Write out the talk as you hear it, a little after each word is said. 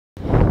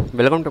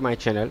Welcome to my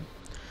channel.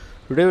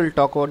 Today we'll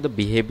talk about the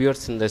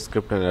behaviors in the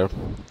script runner.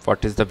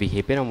 What is the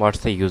behavior and what's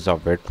the use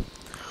of it?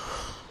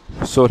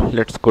 So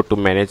let's go to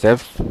manage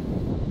apps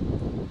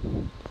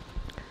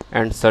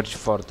and search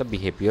for the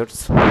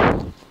behaviors.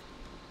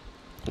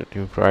 Let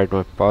me write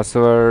my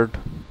password.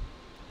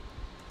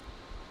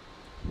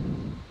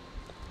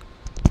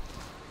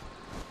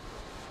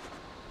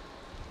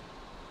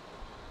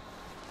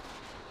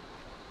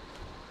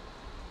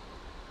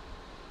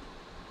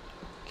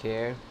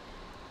 Okay,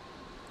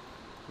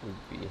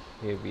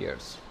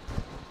 behaviors.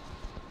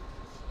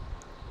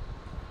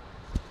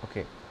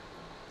 Okay,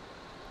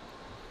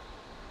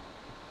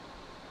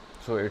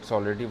 so it's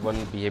already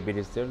one behavior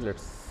is there.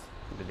 Let's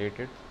delete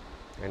it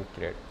and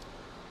create.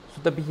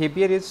 So the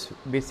behavior is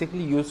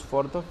basically used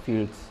for the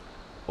fields.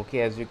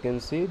 Okay, as you can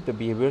see, the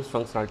behaviors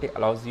functionality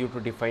allows you to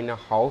define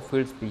how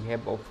fields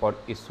behave for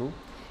issue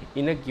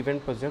in a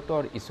given project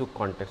or issue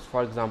context.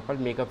 For example,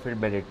 make a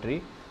field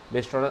mandatory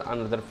based on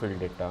another field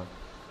data.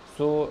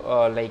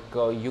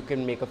 So you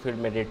can make a field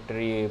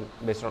mandatory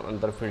based on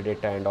another field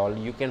data and all.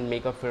 You can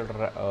make a field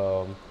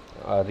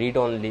read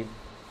only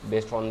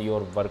based on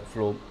your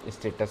workflow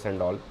status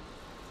and all.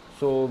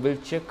 So we'll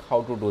check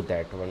how to do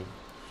that one.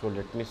 So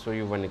let me show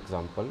you one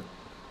example.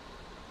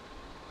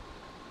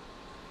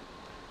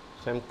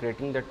 So I'm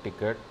creating the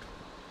ticket,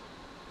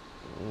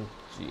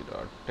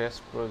 Jira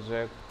test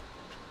project,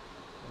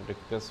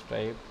 request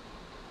type,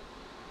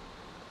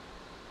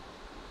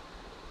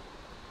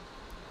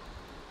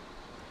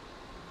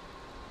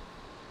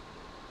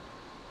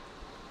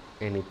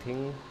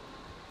 anything,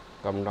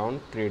 come down,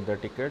 create the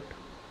ticket.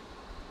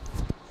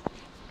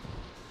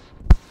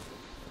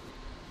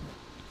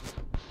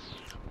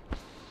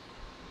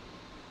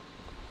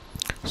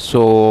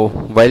 So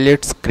while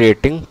it's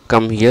creating,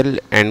 come here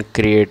and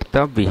create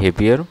the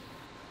behavior.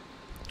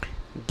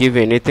 Give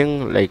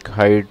anything like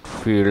hide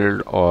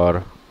field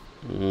or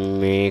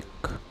make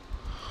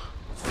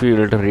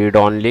field read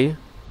only.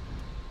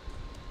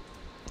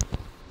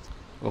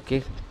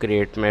 Okay,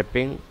 create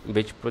mapping,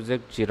 which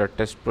project, Jira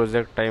test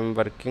project I am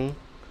working,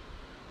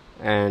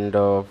 and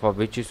for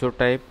which issue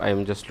type I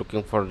am just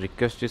looking for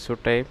request issue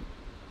type.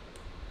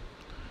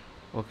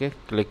 Okay,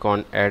 click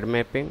on add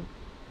mapping.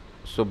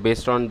 So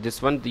based on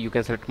this one you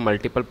can select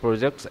multiple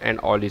projects and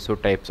all issue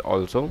types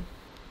also.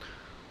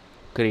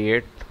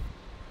 Create.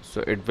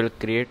 So it will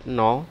create.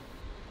 Now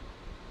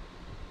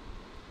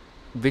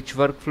which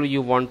workflow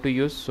you want to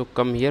use, so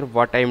come here.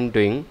 What I am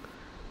doing,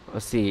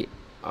 see,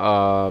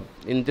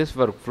 in this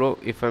workflow,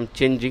 if I'm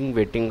changing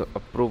waiting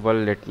approval,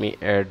 let me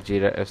add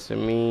Jira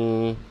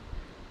SME,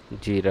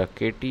 Jira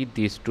KT,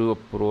 these two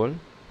approval.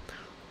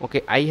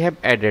 Okay, I have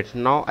added.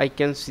 Now I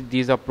can see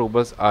these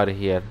approvals are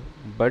here,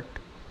 but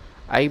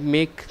I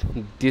make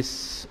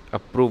this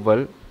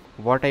approval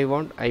what I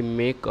want. I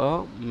make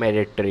a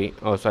mandatory,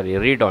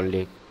 read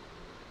only.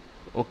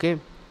 Okay,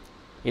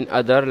 in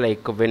other,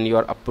 like when you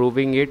are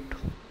approving it,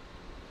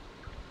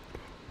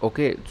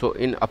 okay, so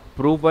in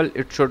approval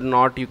it should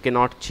not, you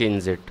cannot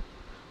change it,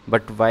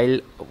 but while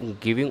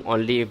giving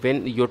only,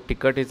 when your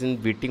ticket is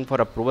in waiting for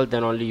approval,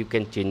 then only you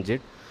can change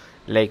it.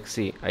 Like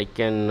see, I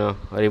can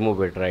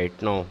remove it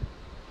right now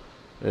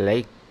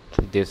like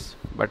this,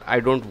 but I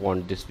don't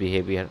want this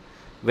behavior.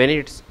 When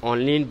it's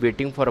only in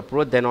waiting for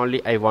approval, then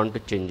only I want to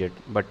change it,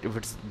 but if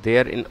it's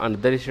there in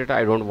another state,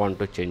 I don't want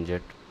to change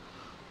it.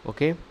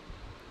 Okay,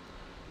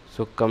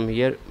 so come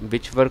here,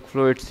 which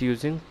workflow it's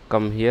using,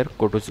 come here,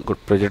 go to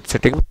project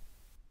setting.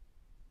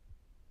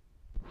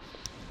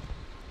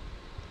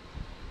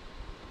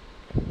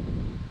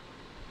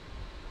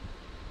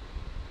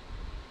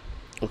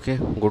 Okay,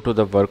 go to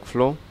the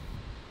workflow,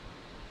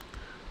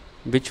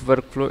 which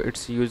workflow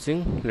it's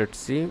using, let's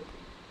see,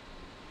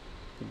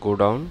 go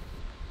down,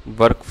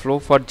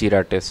 workflow for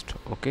Jira test.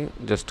 Okay,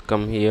 just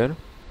come here,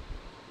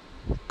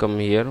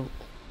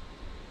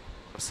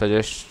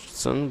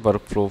 suggestion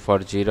workflow for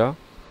Jira.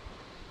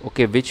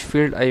 Okay, which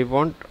field I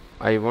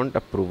want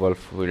approval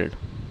field.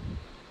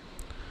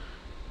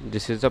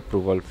 This is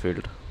approval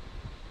field.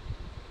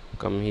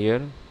 Come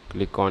here,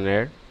 click on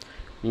add,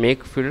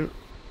 make field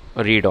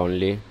read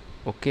only.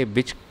 Okay,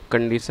 which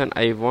condition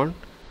I want,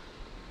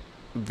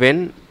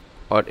 when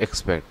or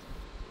expect.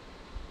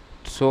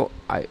 So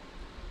I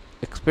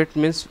expect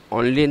means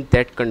only in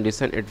that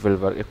condition it will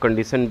work. If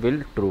condition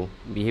will true,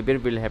 behavior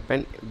will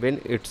happen when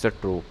it's a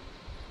true.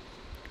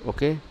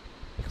 Okay,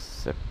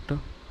 except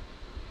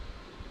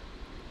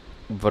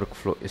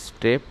workflow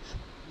step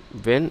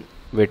when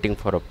waiting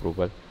for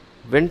approval.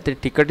 When the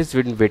ticket is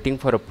waiting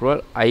for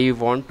approval, I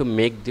want to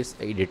make this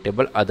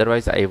editable,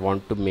 otherwise I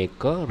want to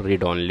make a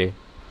read only.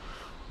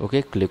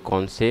 Okay, click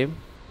on save,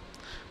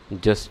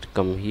 just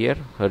come here,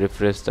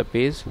 refresh the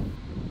page.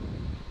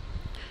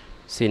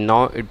 See,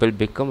 now it will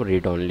become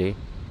read only.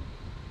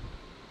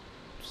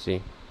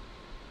 See,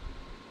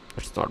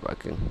 it's not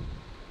working,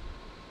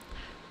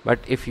 but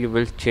if you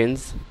will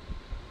change,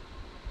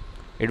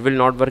 it will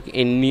not work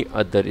any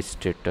other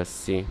status.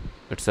 See,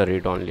 it's a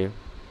read only.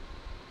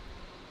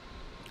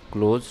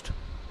 Closed.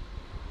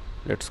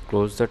 Let's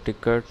close the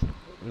ticket.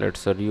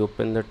 Let's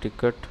reopen the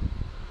ticket.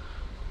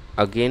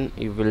 again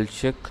you will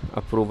check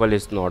approval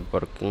is not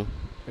working,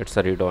 it's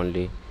a read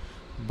only.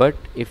 But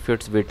if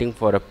it's waiting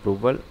for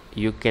approval,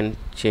 you can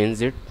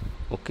change it.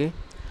 Okay,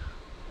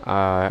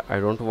 I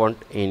don't want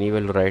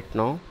annual right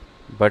now,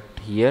 but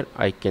here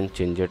I can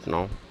change it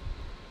now,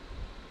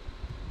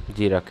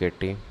 Jira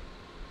KT.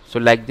 So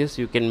like this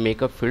you can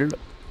make a field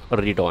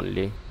read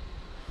only.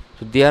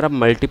 So there are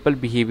multiple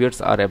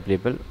behaviors are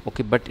available.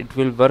 Okay, but it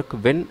will work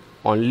when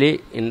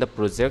only in the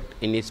project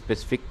in a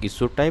specific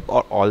issue type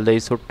or all the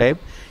issue type.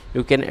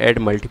 You can add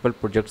multiple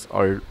projects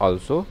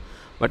also,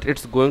 but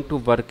it's going to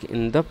work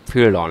in the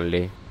field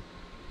only.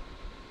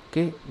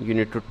 Okay, you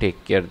need to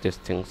take care of these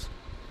things.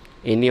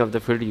 Any of the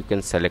field you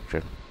can select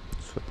it.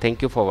 So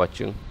thank you for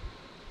watching.